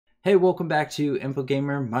Hey, welcome back to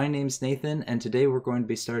InfoGamer. My name's Nathan, and today we're going to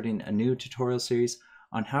be starting a new tutorial series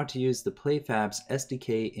on how to use the Playfabs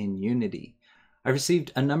SDK in Unity. I've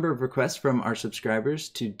received a number of requests from our subscribers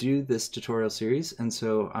to do this tutorial series, and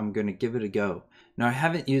so I'm going to give it a go. Now, I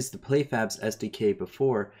haven't used the Playfabs SDK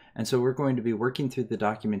before, and so we're going to be working through the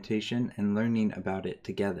documentation and learning about it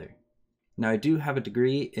together. Now, I do have a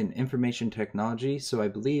degree in information technology, so I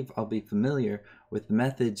believe I'll be familiar with the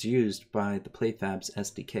methods used by the Playfabs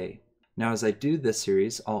SDK. Now, as I do this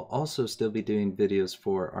series, I'll also still be doing videos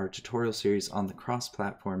for our tutorial series on the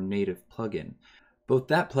cross-platform native plugin. Both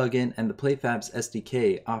that plugin and the Playfabs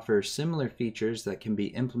SDK offer similar features that can be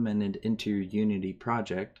implemented into your Unity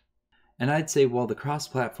project. And I'd say while the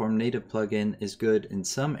cross-platform native plugin is good in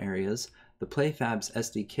some areas, the Playfabs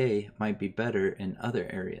SDK might be better in other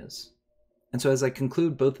areas. And so as I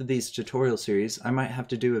conclude both of these tutorial series, I might have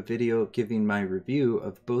to do a video giving my review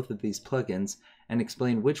of both of these plugins and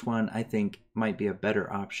explain which one I think might be a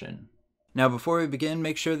better option. Now before we begin,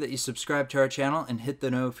 make sure that you subscribe to our channel and hit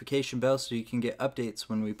the notification bell so you can get updates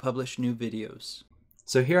when we publish new videos.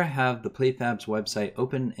 So here I have the Playfabs website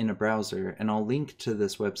open in a browser, and I'll link to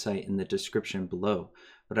this website in the description below.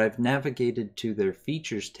 But I've navigated to their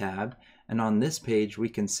Features tab, and on this page we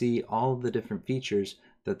can see all the different features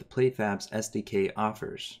that the Playfabs SDK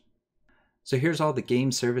offers. So here's all the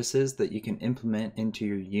game services that you can implement into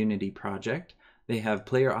your Unity project. They have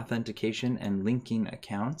player authentication and linking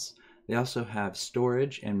accounts. They also have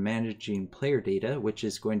storage and managing player data, which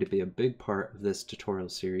is going to be a big part of this tutorial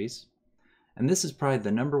series. And this is probably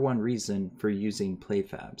the #1 reason for using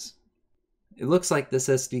Playfabs. It looks like this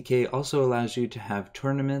SDK also allows you to have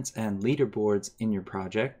tournaments and leaderboards in your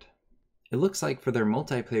project. It looks like for their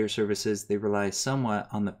multiplayer services, they rely somewhat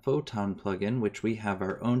on the Photon plugin, which we have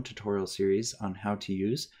our own tutorial series on how to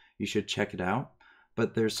use. You should check it out.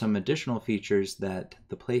 But there's some additional features that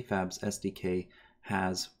the Playfabs SDK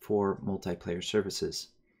has for multiplayer services.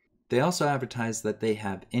 They also advertise that they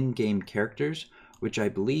have in-game characters, which I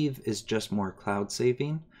believe is just more cloud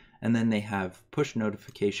saving. And then they have push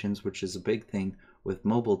notifications, which is a big thing with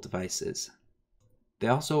mobile devices. They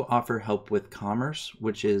also offer help with commerce,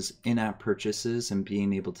 which is in-app purchases and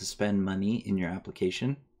being able to spend money in your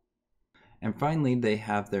application. And finally, they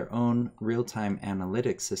have their own real-time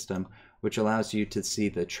analytics system, which allows you to see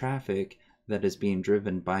the traffic that is being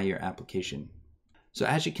driven by your application. So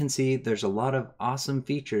as you can see, there's a lot of awesome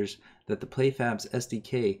features that the Playfabs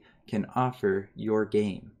SDK can offer your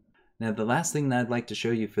game. Now, the last thing that I'd like to show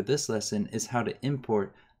you for this lesson is how to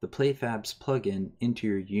import the Playfabs plugin into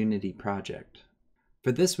your Unity project.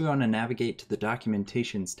 For this, we want to navigate to the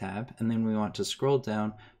Documentations tab, and then we want to scroll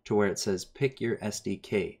down to where it says Pick Your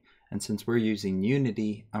SDK. And since we're using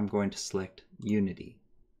Unity, I'm going to select Unity.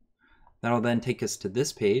 That'll then take us to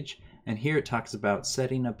this page, and here it talks about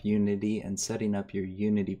setting up Unity and setting up your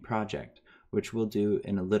Unity project, which we'll do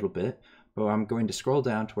in a little bit. But I'm going to scroll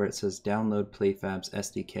down to where it says Download Playfabs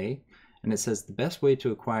SDK, and it says the best way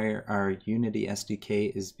to acquire our Unity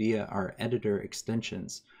SDK is via our editor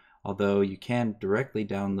extensions. Although you can directly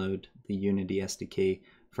download the Unity SDK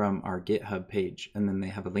from our GitHub page, and then they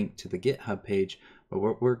have a link to the GitHub page, but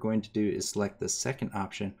what we're going to do is select the second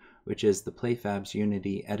option, which is the Playfabs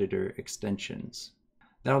Unity Editor Extensions.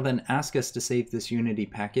 That'll then ask us to save this Unity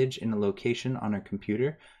package in a location on our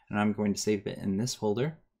computer, and I'm going to save it in this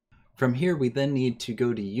folder. From here, we then need to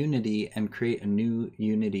go to Unity and create a new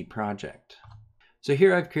Unity project. So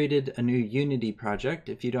here I've created a new Unity project.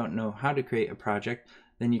 If you don't know how to create a project,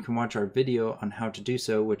 then you can watch our video on how to do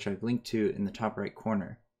so, which I've linked to in the top right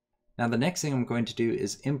corner. Now the next thing I'm going to do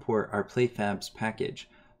is import our Playfabs package.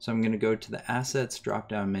 So I'm going to go to the Assets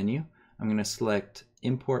drop-down menu. I'm going to select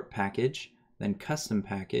Import Package, then Custom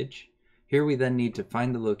Package. Here we then need to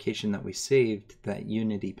find the location that we saved that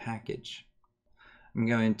Unity package. I'm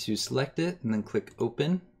going to select it and then click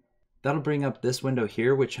Open. That'll bring up this window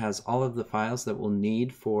here, which has all of the files that we'll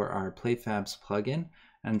need for our Playfabs plugin.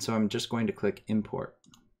 And so I'm just going to click Import.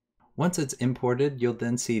 Once it's imported, you'll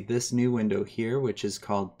then see this new window here, which is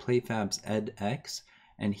called Playfabs edX.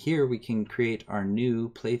 And here we can create our new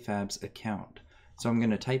Playfabs account. So I'm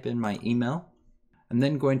going to type in my email. I'm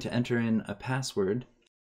then going to enter in a password.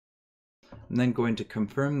 I'm then going to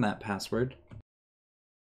confirm that password.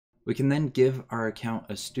 We can then give our account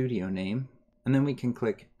a studio name, and then we can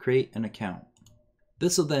click Create an Account.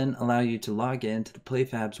 This will then allow you to log in to the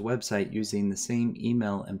Playfabs website using the same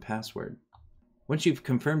email and password. Once you've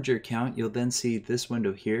confirmed your account, you'll then see this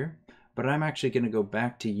window here, but I'm actually going to go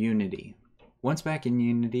back to Unity. Once back in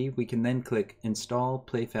Unity, we can then click Install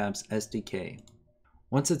Playfabs SDK.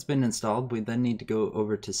 Once it's been installed, we then need to go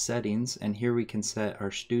over to Settings, and here we can set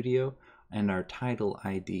our studio, and our title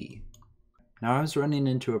ID. Now I was running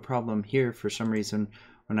into a problem here for some reason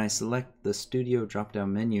when I select the Studio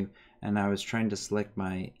drop-down menu and I was trying to select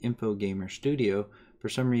my Infogamer Studio. For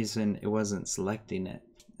some reason it wasn't selecting it.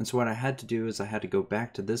 And so what I had to do is I had to go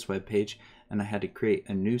back to this web page and I had to create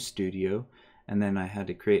a new studio, and then I had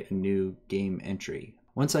to create a new game entry.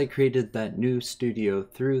 Once I created that new studio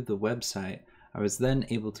through the website, I was then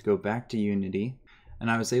able to go back to Unity and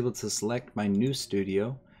I was able to select my new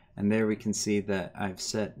studio, and there we can see that I've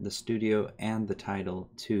set the studio and the title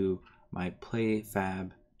to my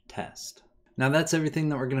Playfab test. Now that's everything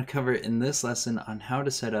that we're going to cover in this lesson on how to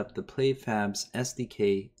set up the Playfabs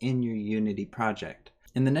SDK in your Unity project.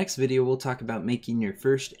 In the next video, we'll talk about making your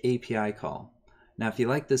first API call. Now if you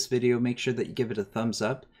like this video, make sure that you give it a thumbs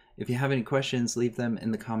up. If you have any questions, leave them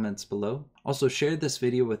in the comments below. Also share this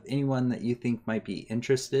video with anyone that you think might be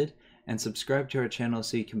interested, and subscribe to our channel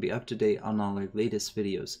so you can be up to date on all our latest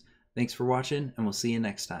videos. Thanks for watching, and we'll see you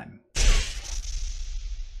next time.